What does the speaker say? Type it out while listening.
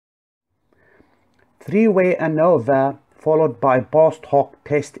Three-way ANOVA followed by post hoc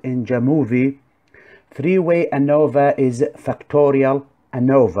test in Jamovi. Three-way ANOVA is factorial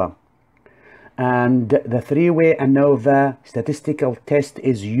ANOVA. And the three-way ANOVA statistical test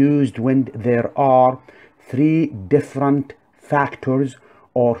is used when there are three different factors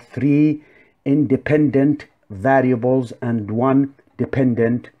or three independent variables and one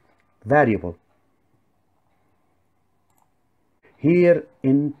dependent variable. Here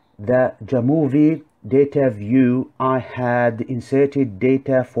in the Jamovi data view, I had inserted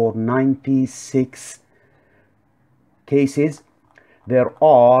data for 96 cases. There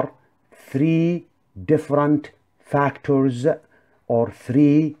are three different factors or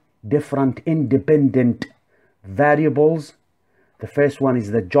three different independent variables. The first one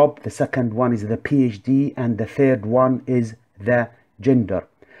is the job, the second one is the PhD, and the third one is the gender,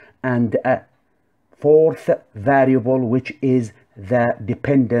 and a fourth variable which is the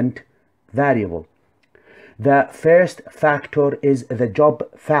dependent variable. The first factor is the job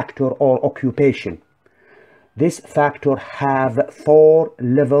factor or occupation. This factor have 4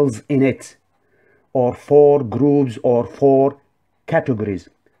 levels in it, or 4 groups or 4 categories: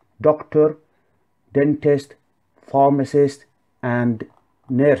 doctor, dentist, pharmacist, and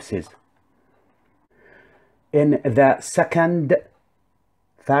nurses. In the second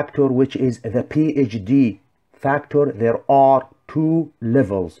factor, which is the PhD factor, there are 2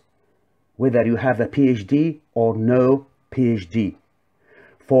 levels, whether you have a PhD or no PhD.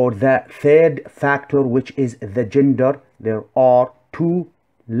 For the third factor, which is the gender, there are 2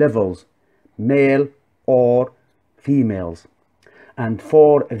 levels, male or females. And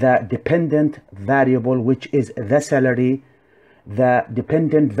for the dependent variable, which is the salary, the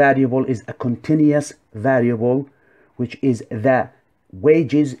dependent variable is a continuous variable, which is the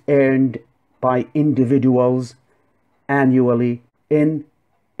wages earned by individuals annually in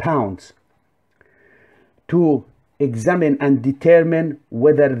pounds. To examine and determine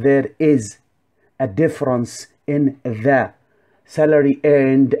whether there is a difference in the salary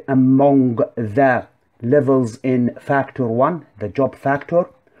earned among the levels in factor 1, the job factor,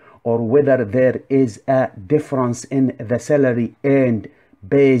 or whether there is a difference in the salary earned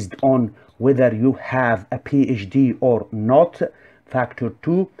based on whether you have a PhD or not, factor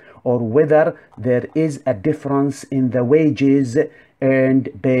 2, or whether there is a difference in the wages earned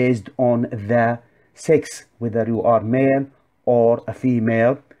based on the sex, whether you are male or a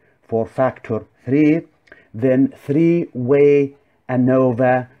female, for factor 3, then three-way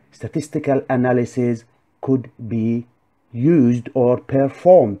ANOVA statistical analysis could be used or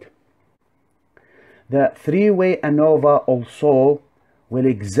performed. The three-way ANOVA also will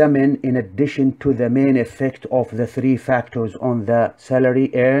examine, in addition to the main effect of the 3 factors on the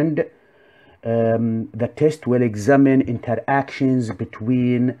salary earned, the test will examine interactions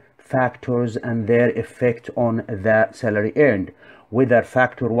between factors and their effect on the salary earned, whether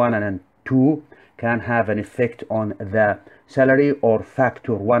factor 1 and 2 can have an effect on the salary, or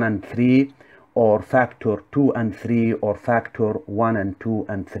factor 1 and 3, or factor 2 and 3, or factor 1 and 2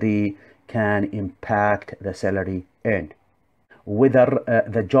 and 3 can impact the salary earned. Whether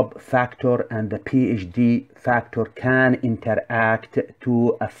the job factor and the PhD factor can interact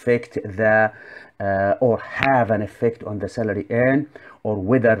to affect the or have an effect on the salary earned, or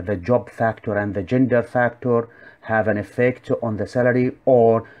whether the job factor and the gender factor have an effect on the salary,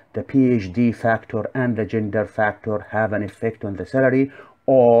 or the PhD factor and the gender factor have an effect on the salary,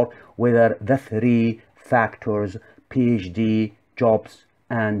 or whether the 3 factors, PhD, jobs,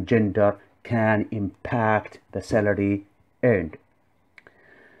 and gender, can impact the salary earned.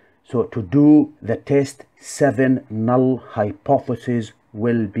 So to do the test, 7 null hypotheses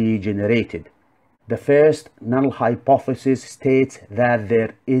will be generated. The first null hypothesis states that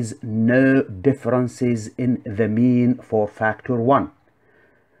there is no differences in the mean for factor 1.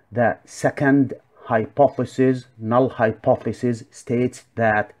 The second hypothesis, null hypothesis, states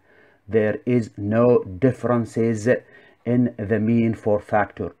that there is no differences in the mean for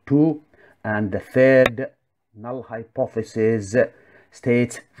factor 2. And the third null hypothesis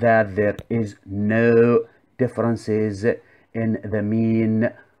states that there is no differences in the mean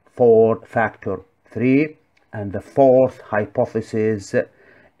for factor 3. And the fourth hypothesis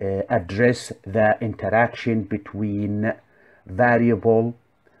address the interaction between variable,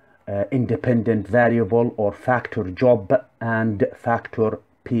 independent variable or factor job and factor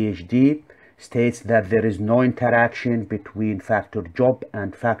PhD, states that there is no interaction between factor job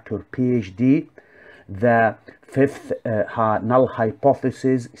and factor PhD. The fifth null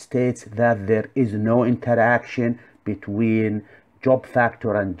hypothesis states that there is no interaction between job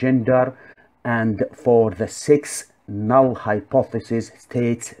factor and gender. And for the sixth null hypothesis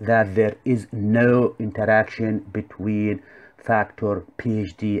states that there is no interaction between factor,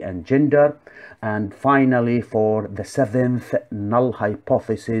 PhD, and gender. And finally, for the seventh null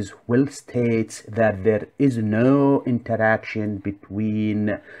hypothesis, will state that there is no interaction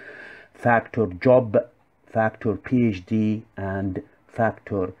between factor job, factor PhD, and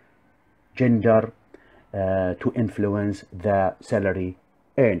factor gender to influence the salary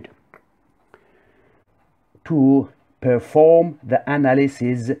earned. To perform the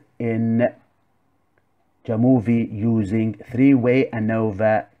analysis in Jamovi using three-way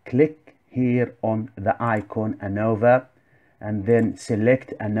ANOVA, click here on the icon ANOVA and then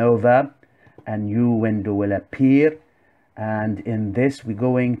select ANOVA. A new window will appear, and in this we're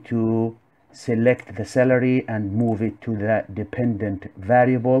going to select the salary and move it to the dependent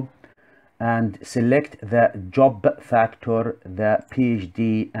variable, and select the job factor, the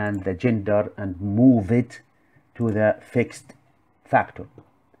PhD, and the gender, and move it to the fixed factor.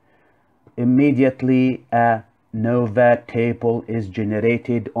 Immediately a ANOVA table is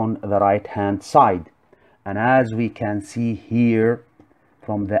generated on the right hand side, and as we can see here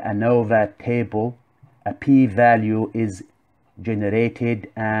from the ANOVA table, a p-value is generated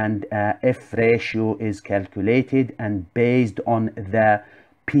and a F ratio is calculated, and based on the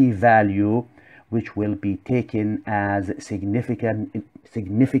p-value, which will be taken as significant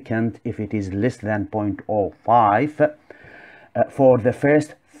if it is less than 0.05. For the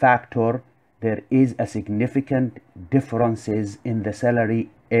first factor, there is a significant differences in the salary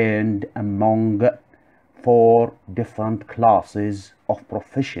earned among 4 different classes of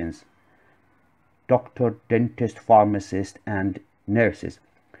professions: doctor, dentist, pharmacist, and nurses.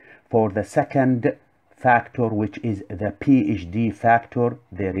 For the second factor, which is the PhD factor,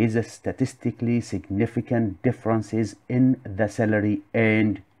 there is a statistically significant differences in the salary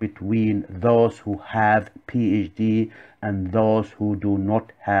earned between those who have PhD and those who do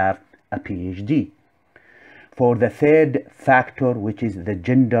not have a PhD. For the third factor, which is the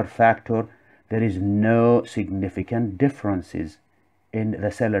gender factor, there is no significant differences in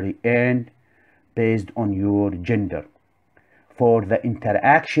the salary earned based on your gender. For the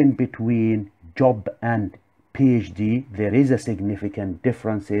interaction between job and PhD, there is a significant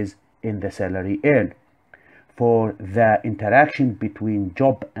differences in the salary earned. For the interaction between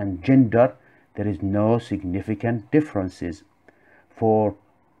job and gender, there is no significant differences. For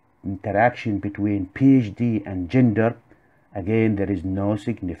interaction between PhD and gender, again there is no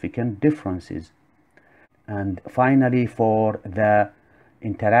significant differences. And finally, for the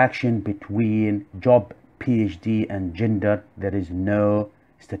interaction between job, PhD, and gender, there is no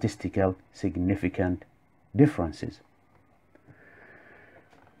statistical significant differences.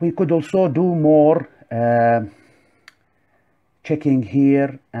 We could also do more checking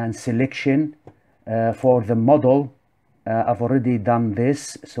here and selection for the model. I've already done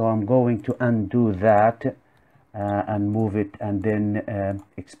this, so I'm going to undo that and move it, and then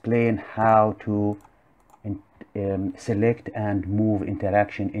explain how to select and move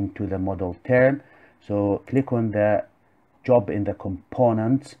interaction into the model term. So click on the job in the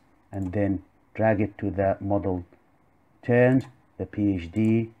components and then drag it to the model terms, the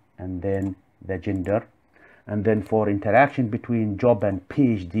PhD, and then the gender. And then for interaction between job and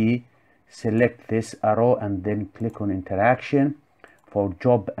PhD, select this arrow and then click on interaction. For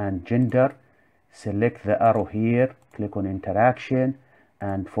job and gender, select the arrow here, click on interaction.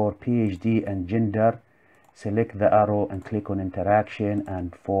 And for PhD and gender, select the arrow and click on interaction.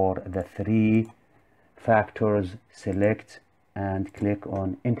 And for the 3 factors, select and click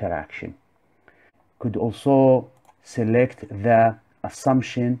on interaction. Could also select the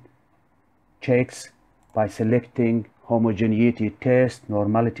assumption checks by selecting homogeneity test,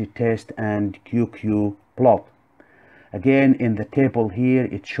 normality test, and QQ plot. Again, in the table here,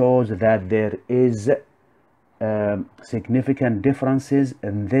 it shows that there is significant differences,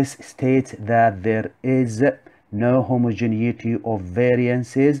 and this states that there is no homogeneity of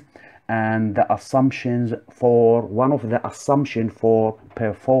variances, and the assumptions for one of the assumptions for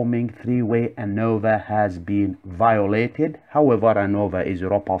performing three-way ANOVA has been violated. However, ANOVA is a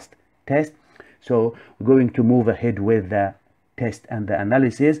robust test, so we're going to move ahead with the test and the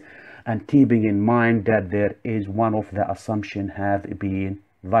analysis, and keeping in mind that there is one of the assumptions have been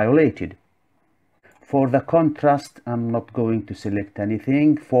violated. For the contrast, I'm not going to select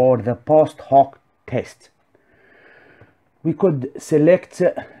anything. For the post hoc test, we could select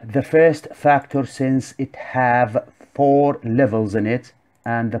the first factor since it have 4 levels in it,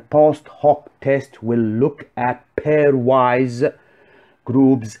 and the post hoc test will look at pairwise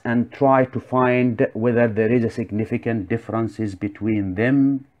groups and try to find whether there is a significant differences between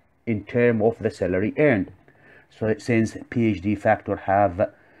them in terms of the salary earned. So since PhD factor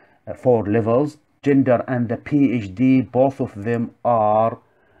have 4 levels, gender and the PhD, both of them are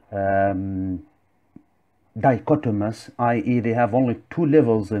dichotomous, i.e. they have only 2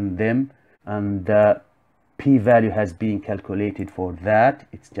 levels in them, and the p-value has been calculated for that.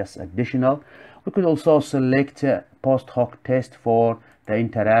 It's just additional. We could also select post hoc test for the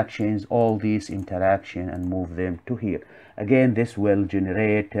interactions, all these interaction, and move them to here. Again, this will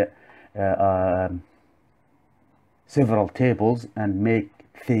generate several tables and make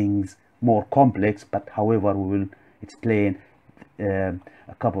things more complex, but however we will explain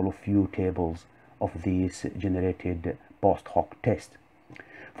a couple of few tables of these generated post hoc tests.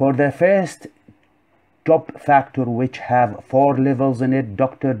 For the first job factor, which have 4 levels in it,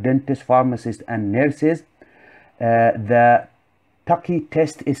 doctor, dentist, pharmacist, and nurses, the Tucky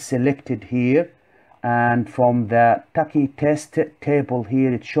test is selected here, and from the Tucky test table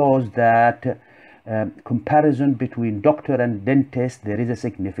here, it shows that comparison between doctor and dentist, there is a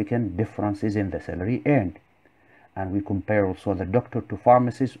significant differences in the salary earned. And we compare also the doctor to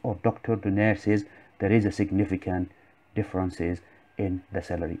pharmacist or doctor to nurses, there is a significant differences in the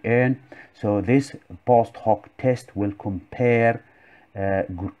salary earned. So this post hoc test will compare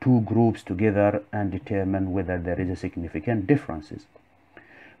 2 groups together and determine whether there is a significant differences.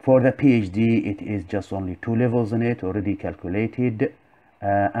 For the PhD, it is just only 2 levels in it, already calculated,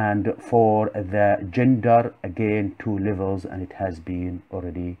 and for the gender, again 2 levels, and it has been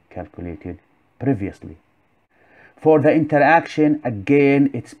already calculated previously. For the interaction,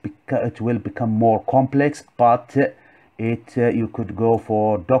 again it will become more complex, but you could go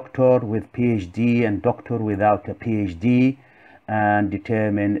for doctor with PhD and doctor without a PhD and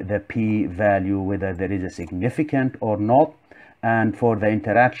determine the p-value, whether there is a significant or not. And for the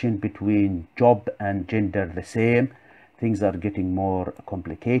interaction between job and gender, the same. Things are getting more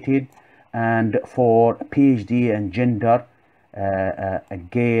complicated. And for PhD and gender,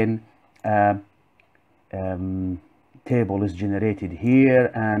 again table is generated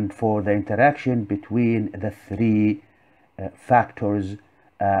here, and for the interaction between the 3 factors,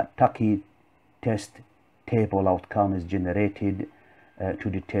 Tucky test table outcome is generated to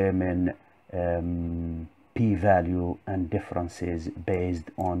determine p-value and differences based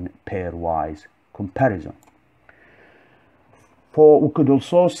on pairwise comparison. We could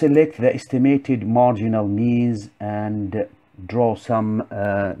also select the estimated marginal means and draw some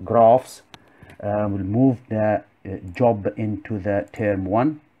graphs. We'll move the job into the term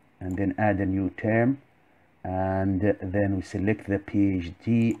 1 and then add a new term, and then we select the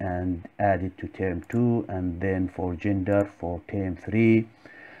PhD and add it to term 2, and then for gender for term 3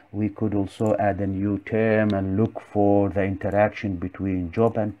 we could also add a new term and look for the interaction between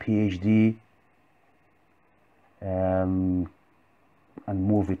job and PhD, and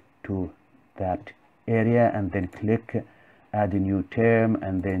move it to that area, and then click add a new term,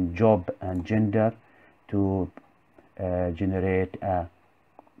 and then job and gender to generate a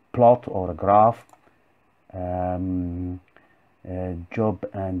plot or a graph. Job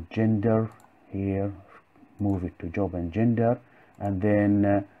and gender here, move it to job and gender, and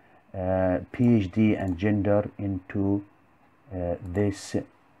then PhD and gender into this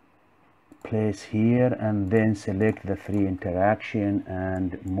place here, and then select the 3 interaction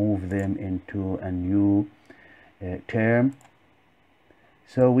and move them into a new term.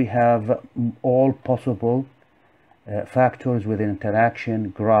 So we have all possible factors with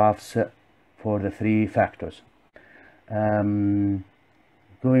interaction graphs for the 3 factors. Going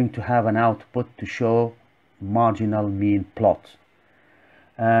to have an output to show marginal mean plots,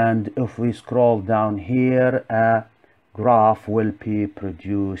 and if we scroll down here, a graph will be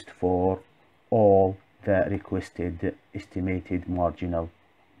produced for all the requested estimated marginal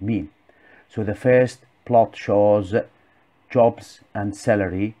mean. So the first plot shows jobs and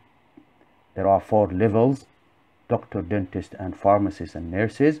salary. There are 4 levels: doctor, dentist, and pharmacist and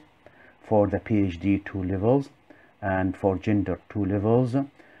nurses. For the PhD, 2 levels, and for gender 2 levels.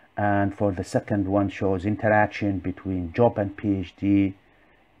 And for the second one shows interaction between job and PhD,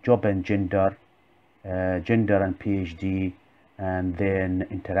 job and gender, gender and PhD, and then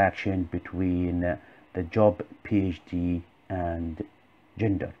interaction between the job, PhD, and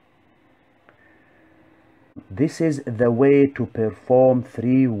gender. This is the way to perform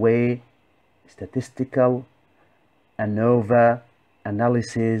 3-way statistical ANOVA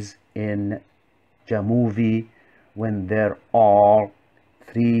analysis in Jamovi when there are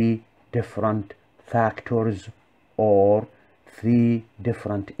 3 different factors or 3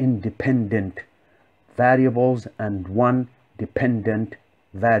 different independent variables and 1 dependent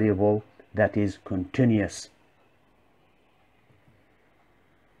variable that is continuous.